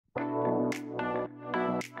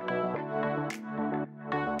Hello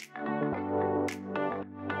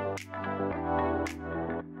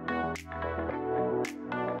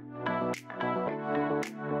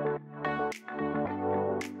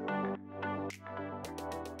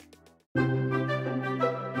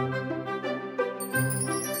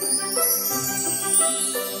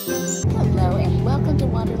and welcome to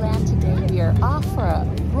Wanderland. Today we are off for a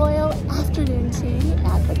royal afternoon tea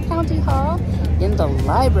at the County Hall in the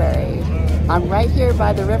library. I'm right here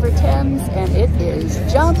by the River Thames and it is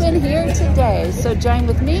jumping here today. So join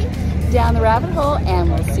with me down the rabbit hole and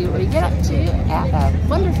we'll see what we get up to at a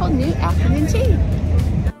wonderful new afternoon tea.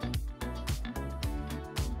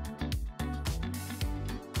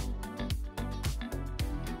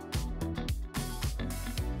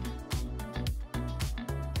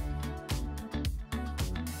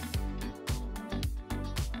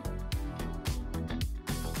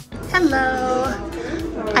 Hello.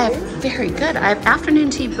 Very good. I have afternoon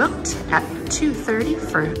tea booked at 2:30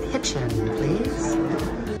 for Hitchin, please.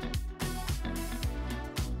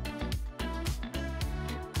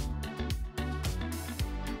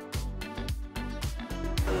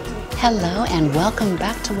 Hello and welcome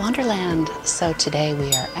back to Wanderland. So today we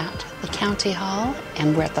are at the County Hall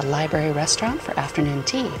and we're at the library restaurant for afternoon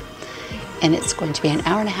tea. And it's going to be an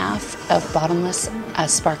hour and a half of Bottomless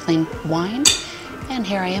sparkling wine. And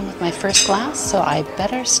here I am with my first glass, so I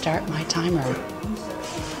better start my timer.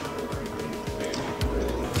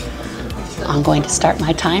 I'm going to start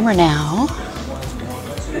my timer now.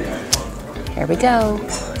 Here we go.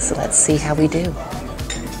 So let's see how we do.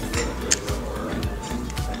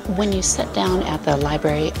 When you sit down at the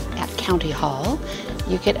library at County Hall,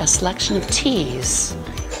 you get a selection of teas,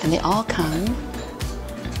 and they all come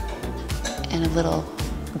in a little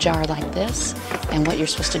jar like this, and what you're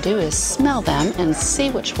supposed to do is smell them and see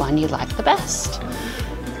which one you like the best.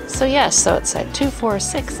 So yes, so it's at 2, 4,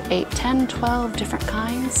 6, 8, 10, 12 different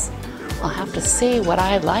kinds. I'll have to see what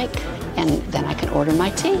I like and then I can order my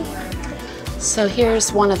tea. So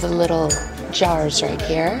here's one of the little jars right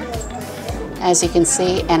here, as you can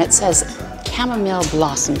see, and it says chamomile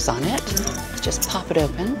blossoms on it. Just pop it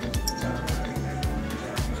open.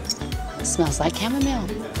 It smells like chamomile.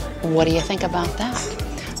 What do you think about that?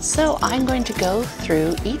 So I'm going to go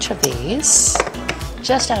through each of these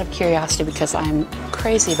just out of curiosity because I'm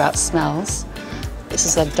crazy about smells. This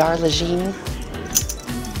is a Darjeeling.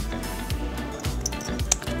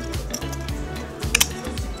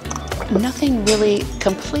 Nothing really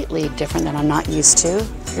completely different that I'm not used to.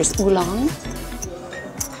 Here's oolong.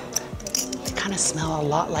 They kind of smell a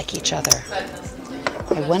lot like each other.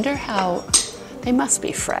 I wonder how, they must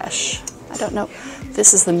be fresh. I don't know.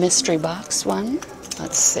 This is the mystery box one.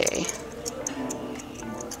 Let's see.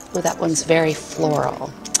 Oh, that one's very floral.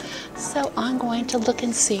 So I'm going to look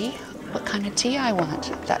and see what kind of tea I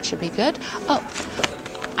want. That should be good. Oh,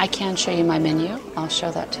 I can show you my menu. I'll show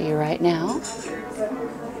that to you right now.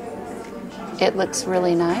 It looks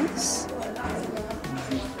really nice.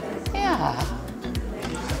 Yeah.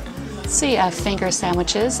 Let's see, I have finger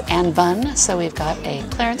sandwiches and bun. So we've got a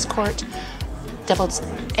Clarence Court deviled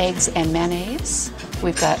eggs and mayonnaise.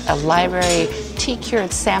 We've got a library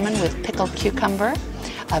tea-cured salmon with pickled cucumber,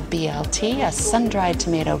 a BLT, a sun-dried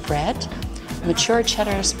tomato bread, mature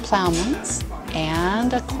cheddar's ploughmans,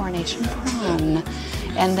 and a coronation prawn.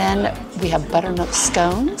 And then we have buttermilk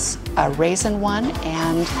scones, a raisin one,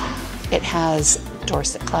 and it has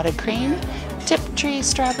Dorset clotted cream, Tiptree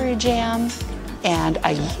strawberry jam, and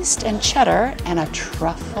a yeast and cheddar, and a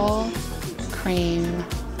truffle cream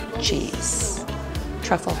cheese.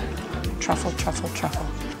 Truffle.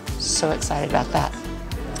 So excited about that.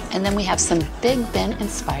 And then we have some Big Ben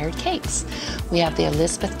inspired cakes. We have the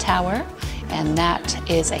Elizabeth Tower, and that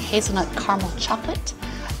is a hazelnut caramel chocolate,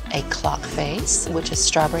 a clock face, which is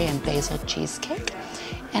strawberry and basil cheesecake,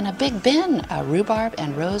 and a Big Ben, a rhubarb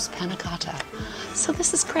and rose panna cotta. So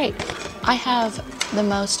this is great. I have the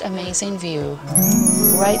most amazing view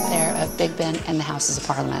right there of Big Ben and the Houses of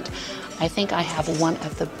Parliament. I think I have one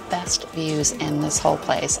of the best views in this whole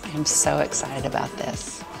place. I am so excited about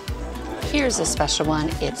this. Here's a special one.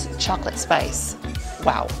 It's chocolate spice.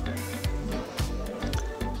 Wow.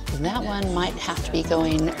 That one might have to be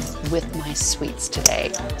going with my sweets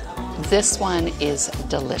today. This one is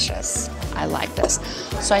delicious. I like this.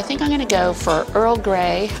 So I think I'm gonna go for Earl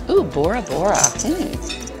Grey. Ooh, Bora Bora.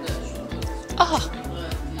 Oh,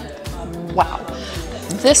 wow.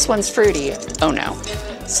 This one's fruity. Oh no.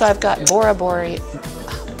 So I've got Bora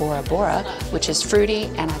Bora, which is fruity,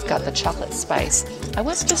 and I've got the chocolate spice. I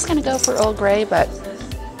was just gonna go for Earl Grey, but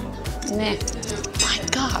nah. My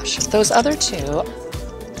gosh, those other two,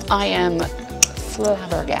 I am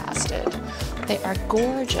flabbergasted. They are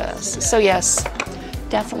gorgeous. So yes,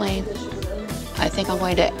 definitely, I think I'm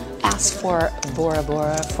going to ask for Bora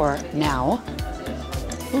Bora for now.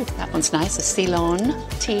 Ooh, that one's nice, a Ceylon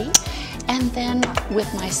tea. And then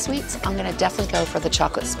with my sweets, I'm gonna definitely go for the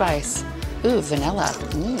chocolate spice. Ooh, vanilla.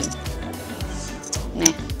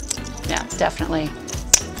 Nah. Yeah, definitely.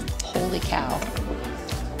 Holy cow.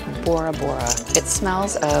 Bora Bora. It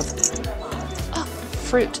smells of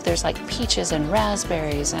fruit. There's like peaches and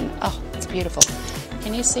raspberries and it's beautiful.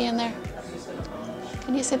 Can you see in there?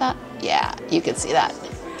 Can you see that? Yeah, you can see that.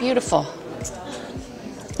 Beautiful.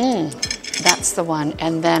 That's the one.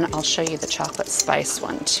 And then I'll show you the chocolate spice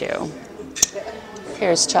one too.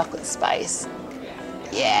 Here's chocolate spice.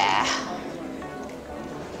 Yeah.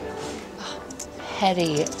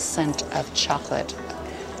 Heady scent of chocolate.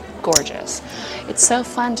 Gorgeous. It's so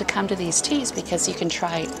fun to come to these teas because you can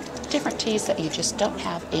try different teas that you just don't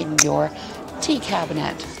have in your tea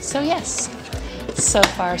cabinet. So yes, so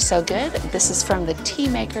far so good. This is from the Tea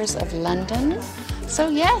Makers of London. So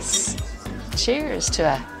yes, cheers to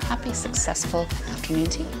a happy, successful afternoon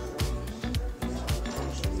tea.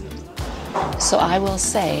 So I will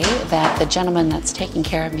say that the gentleman that's taking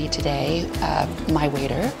care of me today, my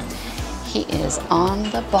waiter, he is on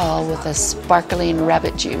the ball with a sparkling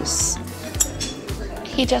rabbit juice.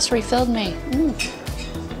 He just refilled me.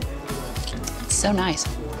 It's so nice.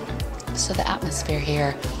 So the atmosphere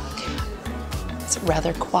here, it's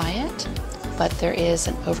rather quiet, but there is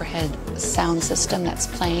an overhead sound system that's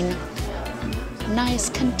playing nice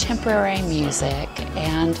contemporary music.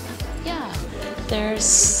 And yeah,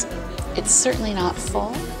 it's certainly not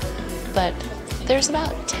full, but there's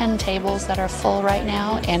about 10 tables that are full right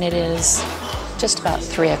now, and it is just about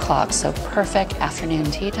 3 o'clock, so perfect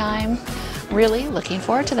afternoon tea time. Really looking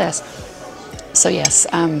forward to this. So yes,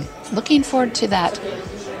 looking forward to that,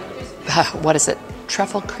 what is it?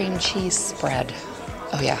 Truffle cream cheese spread.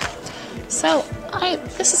 Oh yeah. So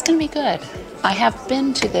this is gonna be good. I have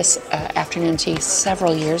been to this afternoon tea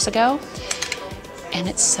several years ago, and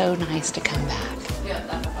it's so nice to come back.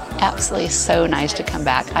 Absolutely so nice to come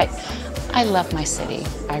back. I love my city,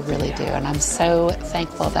 I really do, and I'm so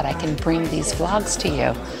thankful that I can bring these vlogs to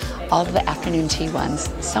you, all of the afternoon tea ones.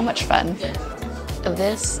 So much fun.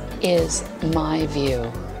 This is my view.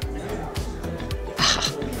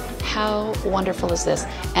 How wonderful is this?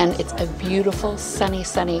 And it's a beautiful, sunny,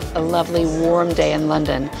 lovely, warm day in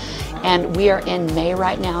London. And we are in May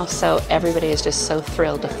right now, so everybody is just so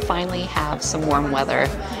thrilled to finally have some warm weather.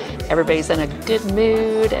 Everybody's in a good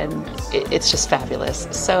mood, and it's just fabulous.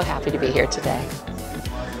 So happy to be here today.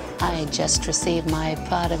 I just received my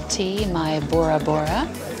pot of tea, my Bora Bora.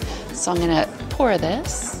 So I'm gonna pour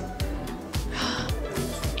this,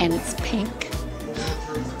 and it's pink,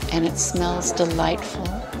 and it smells delightful.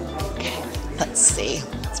 Okay, let's see.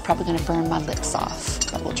 It's probably gonna burn my lips off,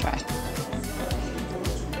 but we'll try.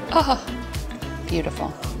 Oh,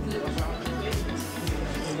 beautiful.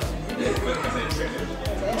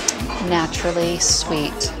 Naturally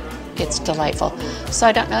sweet. It's delightful. So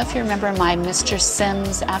I don't know if you remember my Mr.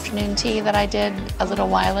 Sims afternoon tea that I did a little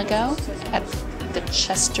while ago at the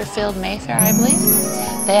Chesterfield Mayfair, I believe.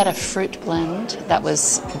 They had a fruit blend that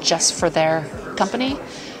was just for their company.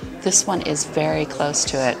 This one is very close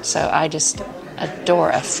to it, so I just adore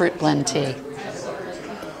a fruit blend tea.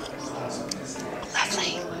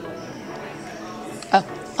 Lovely. Oh,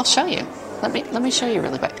 I'll show you. Let me show you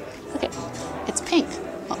really quick. Look at, it's pink.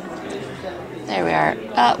 There we are.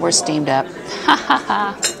 We're steamed up.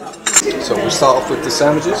 So we start off with the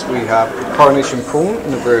sandwiches. We have coronation prawn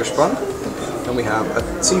in a brioche bun. Then we have a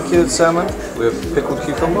tea-cured salmon with pickled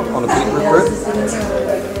cucumber on a beetroot bread.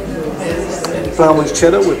 Flourman's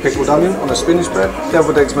cheddar with pickled onion on a spinach bread.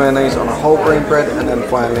 Deviled eggs mayonnaise on a whole grain bread. And then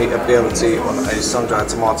finally a BLT on a sun-dried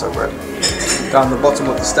tomato bread. Down the bottom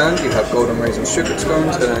of the stand you have golden raisin sugar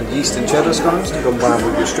scones and then yeast and cheddar scones to combine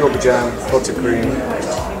with your strawberry jam, buttercream,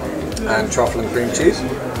 and truffle and cream cheese.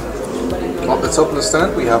 At the top of the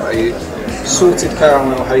stand we have a salted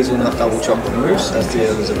caramel hazelnut double chocolate mousse as the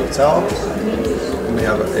Elizabeth Tower. And we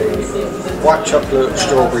have a white chocolate,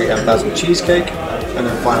 strawberry and basil cheesecake, and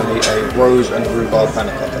then finally a rose and rhubarb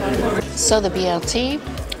panna cotta. So the BLT,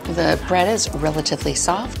 the bread is relatively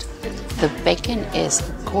soft. The bacon is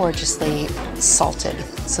gorgeously salted.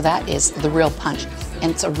 So that is the real punch.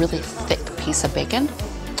 And it's a really thick piece of bacon.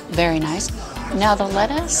 Very nice. Now the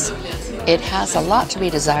lettuce, it has a lot to be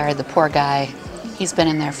desired. The poor guy, he's been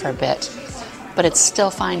in there for a bit, but it's still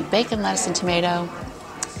fine. Bacon, lettuce, and tomato.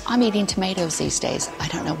 I'm eating tomatoes these days. I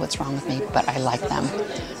don't know what's wrong with me, but I like them.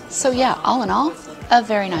 So yeah, all in all, a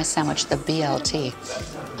very nice sandwich, the BLT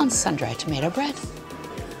on sun-dried tomato bread.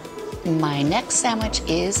 My next sandwich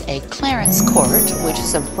is a Clarence Court, which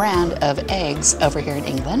is a brand of eggs over here in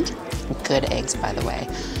England. Good eggs, by the way.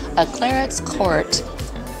 A Clarence Court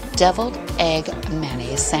deviled egg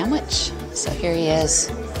mayonnaise sandwich. So here he is.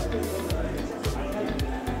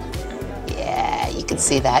 Yeah, you can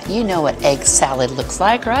see that. You know what egg salad looks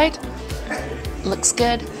like, right? Looks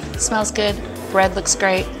good, smells good, bread looks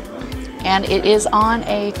great, and it is on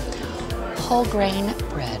a whole grain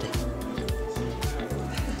bread.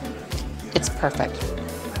 It's perfect.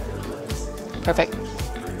 Perfect.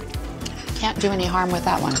 Can't do any harm with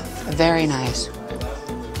that one. Very nice.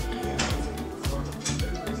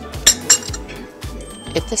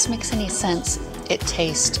 If this makes any sense, it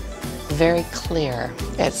tastes very clear.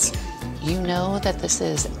 You know that this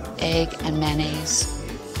is egg and mayonnaise.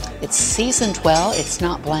 It's seasoned well, it's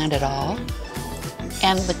not bland at all,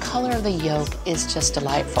 and the color of the yolk is just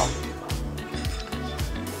delightful.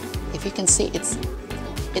 If you can see,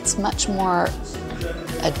 it's much more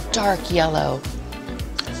a dark yellow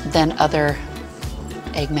than other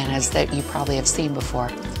egg mayonnaise that you probably have seen before.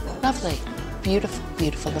 Lovely, beautiful,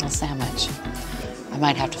 beautiful little sandwich. I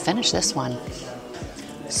might have to finish this one.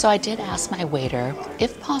 So I did ask my waiter,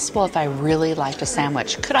 if possible, if I really liked a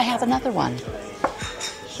sandwich, could I have another one?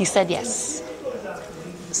 He said yes.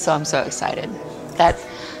 So I'm so excited.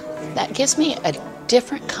 That gives me a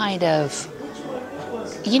different kind of,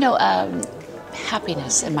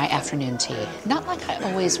 happiness in my afternoon tea. Not like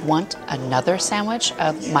I always want another sandwich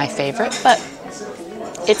of my favorite, but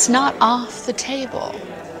it's not off the table.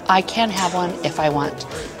 I can have one if I want.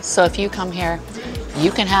 So if you come here,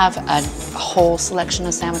 you can have a whole selection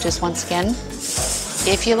of sandwiches once again.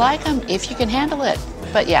 If you like them, if you can handle it.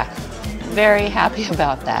 But yeah, very happy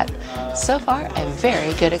about that. So far, a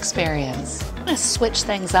very good experience. I'm gonna switch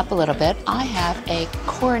things up a little bit. I have a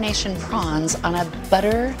coronation prawns on a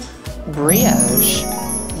butter brioche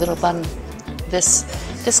little bun.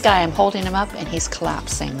 This guy, I'm holding him up and he's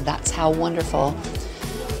collapsing. That's how wonderful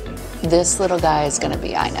this little guy is gonna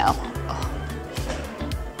be, I know. Oh.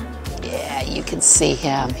 Yeah, you can see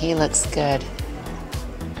him. He looks good.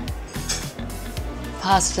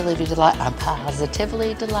 Positively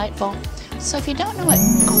delightful. So if you don't know what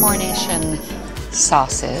coronation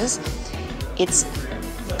sauce is, it's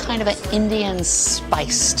kind of an Indian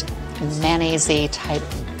spiced, mayonnaise-y type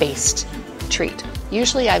based treat.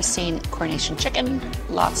 Usually I've seen coronation chicken,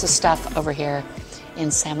 lots of stuff over here in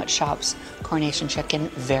sandwich shops. Coronation chicken,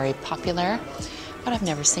 very popular, but I've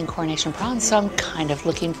never seen coronation prawns, so I'm kind of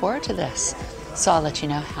looking forward to this. So I'll let you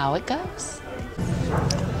know how it goes.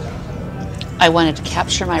 I wanted to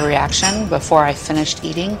capture my reaction before I finished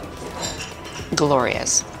eating.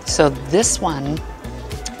 Glorious. So this one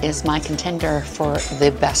is my contender for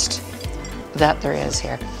the best that there is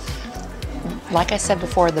here. Like I said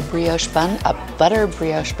before, the brioche bun, a butter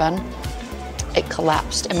brioche bun, it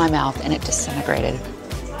collapsed in my mouth and it disintegrated.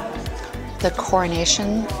 The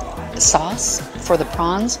coronation sauce for the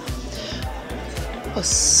prawns was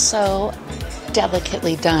so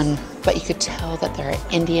delicately done, but you could tell that there are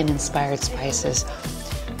Indian inspired spices.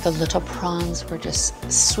 The little prawns were just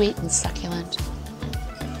sweet and succulent.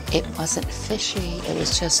 It wasn't fishy, it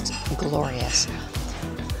was just glorious.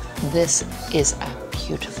 This is a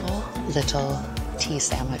beautiful little tea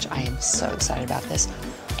sandwich. I am so excited about this.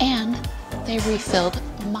 And they refilled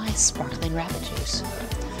my sparkling rabbit juice.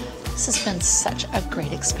 This has been such a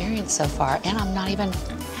great experience so far, and I'm not even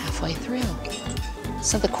halfway through.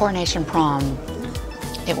 So the coronation prawn,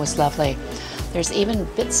 it was lovely. There's even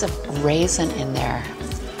bits of raisin in there.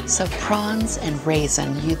 So prawns and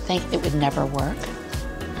raisin, you'd think it would never work,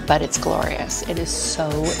 but it's glorious. It is so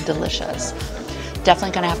delicious.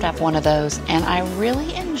 Definitely gonna have to have one of those. And I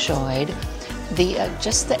really enjoyed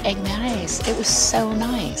just the egg mayonnaise. It was so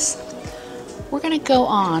nice. We're gonna go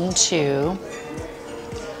on to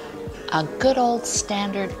a good old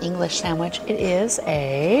standard English sandwich. It is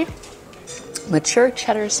a mature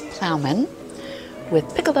cheddar's plowman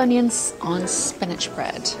with pickled onions on spinach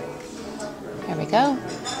bread. There we go.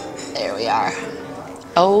 There we are.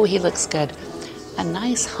 Oh, he looks good. A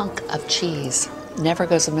nice hunk of cheese. Never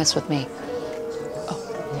goes amiss with me.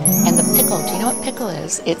 Oh, and the pickle. Do you know what pickle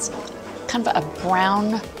is? It's kind of a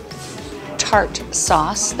brown tart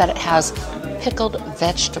sauce that it has pickled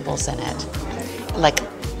vegetables in it, like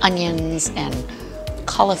onions and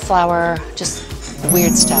cauliflower, just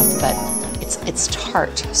weird stuff, but it's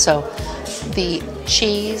tart. So the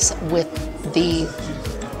cheese with the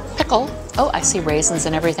pickle, oh, I see raisins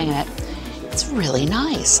and everything in it. It's really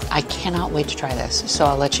nice. I cannot wait to try this. So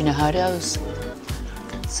I'll let you know how it goes.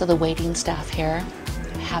 So the waiting staff here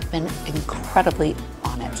have been incredibly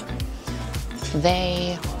on it.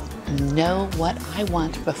 They know what I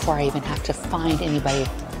want before I even have to find anybody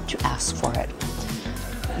to ask for it.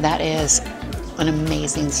 That is an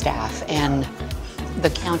amazing staff, and the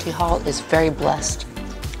county hall is very blessed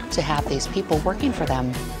to have these people working for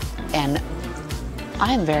them, and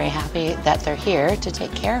I'm very happy that they're here to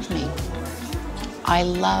take care of me. I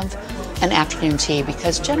love an afternoon tea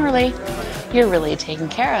because generally you're really taken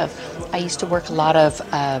care of. I used to work a lot of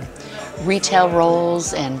retail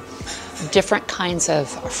roles and different kinds of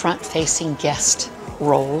front-facing guest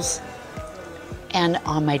roles, and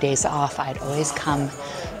on my days off I'd always come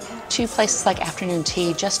to places like afternoon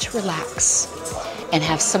tea just to relax and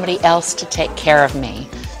have somebody else to take care of me.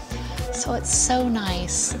 So it's so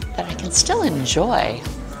nice that I can still enjoy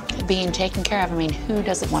being taken care of. I mean, who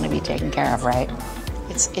doesn't want to be taken care of, right?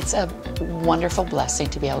 It's a wonderful blessing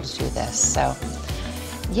to be able to do this. So,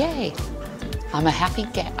 yay! I'm a happy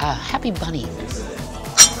bunny.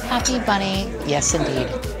 Happy bunny, yes indeed.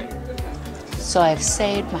 So I've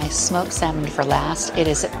saved my smoked salmon for last. It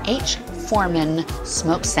is an H. Foreman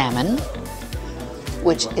smoked salmon,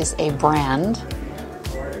 which is a brand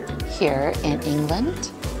here in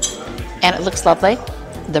England. And it looks lovely.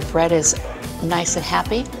 The bread is nice and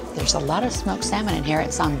happy. There's a lot of smoked salmon in here.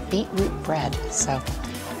 It's on beetroot bread, so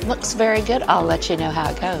looks very good. I'll let you know how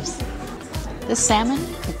it goes. This salmon,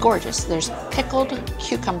 gorgeous. There's pickled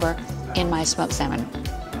cucumber in my smoked salmon.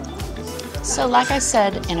 So like I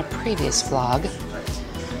said in a previous vlog,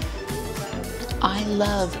 I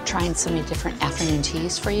love trying so many different afternoon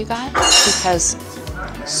teas for you guys because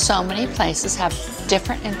so many places have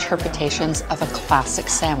different interpretations of a classic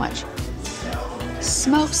sandwich.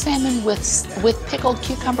 Smoked salmon with pickled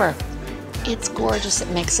cucumber. It's gorgeous. It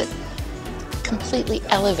makes it completely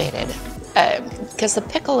elevated because the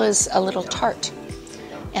pickle is a little tart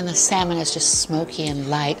and the salmon is just smoky and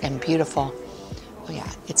light and beautiful. Oh yeah,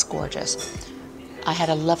 it's gorgeous. I had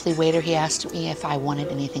a lovely waiter. He asked me if I wanted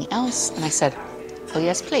anything else, and I said, oh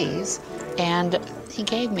yes, please. And he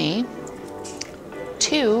gave me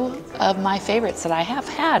 2 of my favorites that I have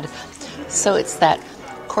had. So it's that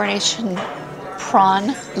Coronation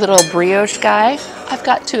prawn little brioche guy. I've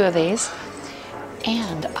got 2 of these.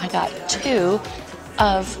 And I got 2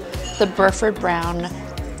 of the Burford Brown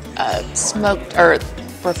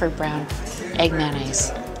Burford Brown egg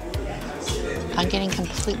mayonnaise. I'm getting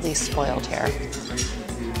completely spoiled here.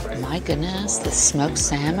 My goodness, the smoked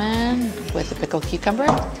salmon with the pickled cucumber.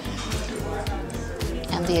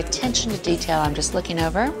 And the attention to detail, I'm just looking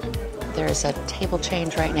over. There's a table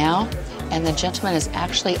change right now, and the gentleman is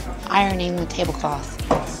actually ironing the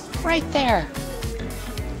tablecloth right there.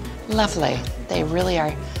 Lovely. They really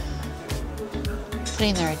are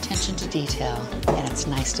putting their attention to detail, and it's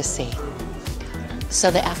nice to see. So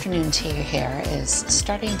the afternoon tea here is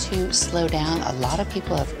starting to slow down. A lot of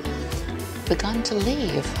people have begun to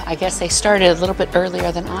leave. I guess they started a little bit earlier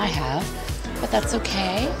than I have, but that's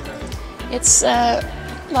okay. It's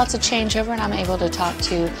lots of changeover, and I'm able to talk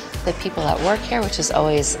to the people at work here, which is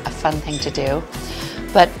always a fun thing to do.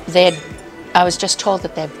 But I was just told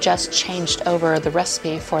that they've just changed over the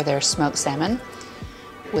recipe for their smoked salmon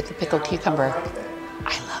with the pickled cucumber.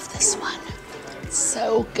 I love this one. It's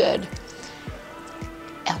so good.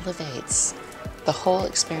 Elevates the whole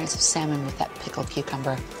experience of salmon with that pickled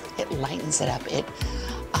cucumber. It lightens it up.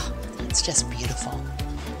 It's just beautiful.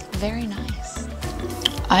 Very nice.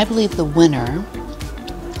 I believe the winner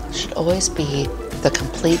should always be the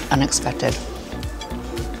complete unexpected.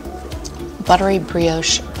 Buttery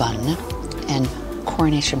brioche bun and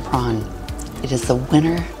coronation prawn. It is the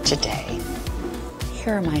winner today.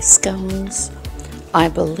 Here are my scones. I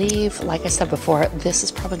believe, like I said before, this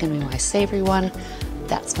is probably going to be my savory one.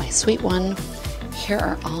 That's my sweet one. Here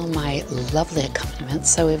are all my lovely accompaniments.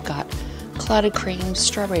 So we've got clotted cream,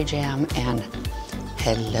 strawberry jam, and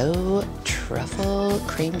hello truffle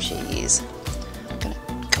cream cheese. I'm gonna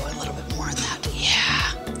go a little bit more on that.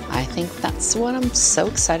 Yeah, I think that's what I'm so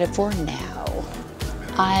excited for now.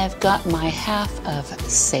 I've got my half of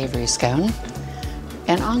savory scone,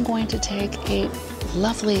 and I'm going to take a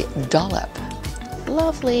lovely dollop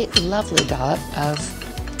of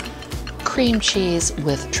cream cheese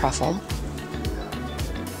with truffle.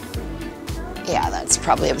 Yeah, that's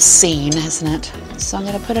probably obscene, isn't it? So I'm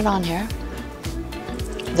going to put it on here.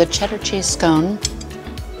 The cheddar cheese scone,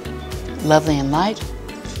 lovely and light.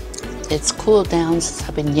 It's cooled down since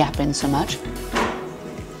I've been yapping so much.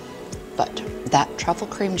 But that truffle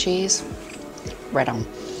cream cheese, right on.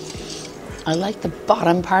 I like the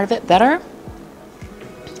bottom part of it better.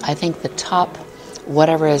 I think the top,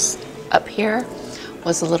 whatever is up here,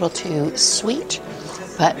 was a little too sweet,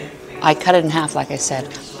 but I cut it in half, like I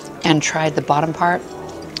said, and tried the bottom part.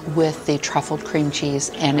 with the truffled cream cheese,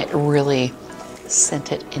 and it really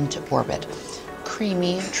sent it into orbit.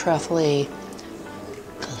 Creamy, truffly,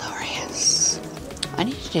 glorious. I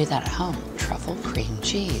need to do that at home. Truffled cream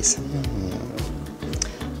cheese.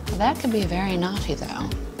 Well, that can be very naughty though.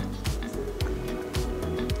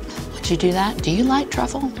 Would you do that? Do you like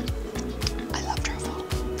truffle? I love truffle.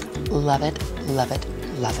 Love it, love it,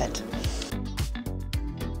 love it.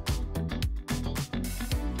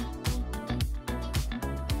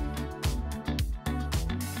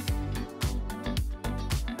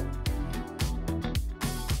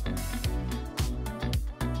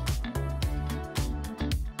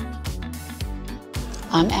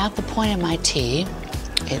 I'm at the point in my tea.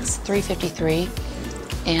 It's 3:53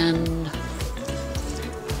 and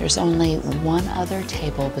there's only one other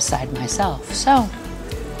table beside myself. So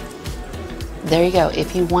there you go.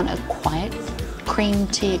 If you want a quiet cream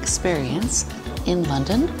tea experience in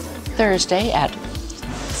London, Thursday at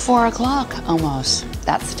 4 o'clock almost,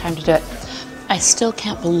 that's the time to do it. I still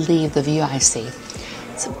can't believe the view I see.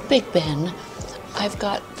 It's a Big Ben. I've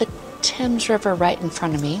got the Thames River right in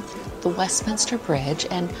front of me, the Westminster Bridge,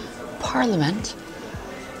 and Parliament.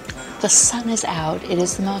 The sun is out. It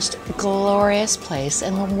is the most glorious place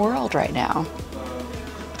in the world right now.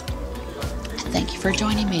 Thank you for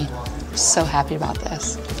joining me. I'm so happy about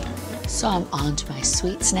this. So I'm on to my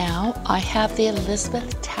sweets now. I have the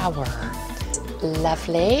Elizabeth Tower. It's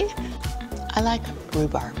lovely. I like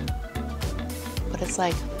rhubarb, but it's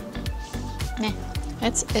like, meh.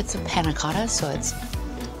 It's a panna cotta, so it's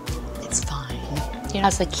fine. You know,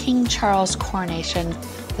 it's the King Charles coronation,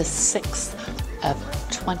 the 6th of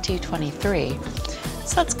 2023.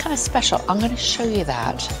 So that's kind of special. I'm going to show you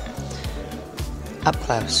that up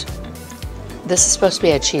close. This is supposed to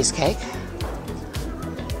be a cheesecake.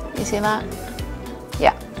 You see that?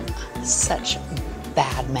 Yeah. Such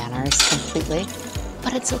bad manners completely.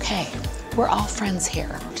 But it's okay. We're all friends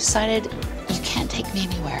here. Decided you can't take me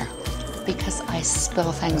anywhere because I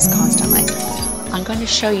spill things constantly. I'm going to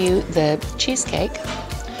show you the cheesecake,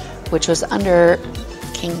 which was under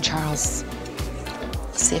King Charles.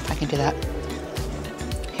 Let's see if I can do that.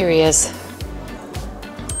 Here he is.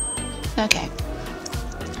 Okay.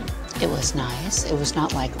 It was nice. It was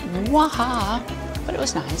not like, waha, but it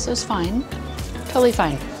was nice. It was fine. Totally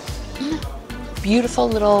fine. Beautiful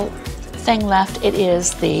little thing left. It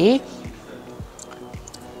is the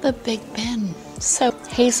Big Ben. So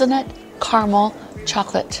hazelnut, caramel,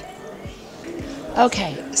 chocolate.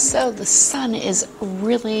 Okay, so the sun is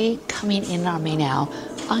really coming in on me now.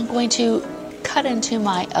 I'm going to cut into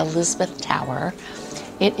my Elizabeth Tower.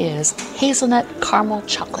 It is hazelnut caramel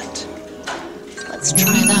chocolate. Let's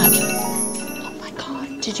try that. Oh my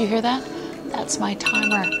God, did you hear that? That's my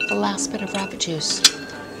timer, the last bit of rabbit juice.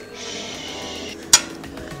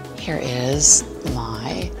 Here is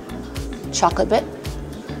my chocolate bit.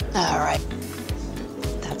 All right,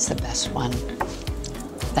 that's the best one.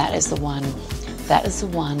 That is the one. That is the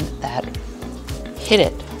one that hit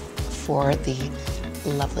it for the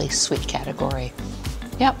lovely sweet category.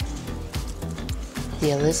 Yep,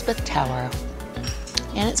 the Elizabeth Tower.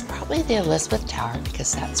 And it's probably the Elizabeth Tower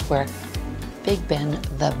because that's where Big Ben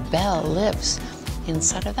the Bell lives,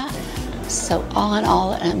 inside of that. So all in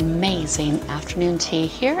all, an amazing afternoon tea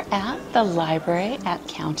here at the library at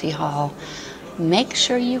County Hall. Make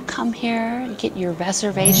sure you come here, get your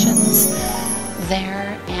reservations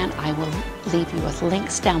there, and I will leave you with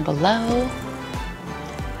links down below.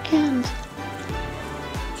 And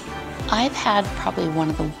I've had probably one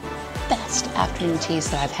of the best afternoon teas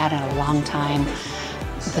that I've had in a long time.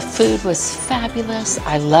 The food was fabulous.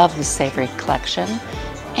 I love the savory collection,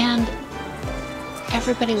 and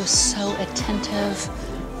everybody was so attentive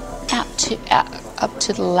up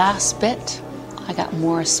to the last bit. I got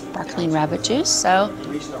more sparkling rabbit juice, so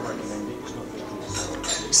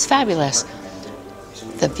it's fabulous.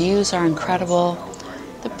 The views are incredible.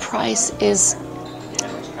 The price is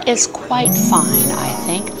quite fine, I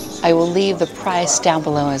think. I will leave the price down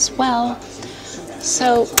below as well.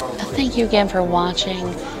 So thank you again for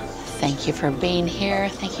watching. Thank you for being here.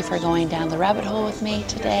 Thank you for going down the rabbit hole with me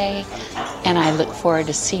today. And I look forward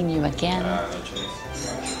to seeing you again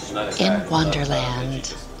in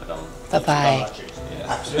Wanderland. Bye-bye.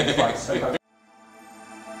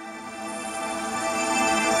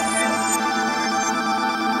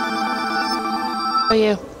 Show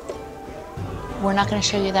you. We're not going to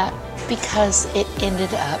show you that because it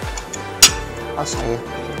ended up. I'll show you.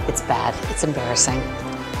 It's bad. It's embarrassing.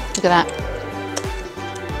 Look at that.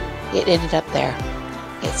 It ended up there.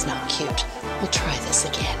 It's not cute. We'll try this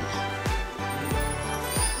again.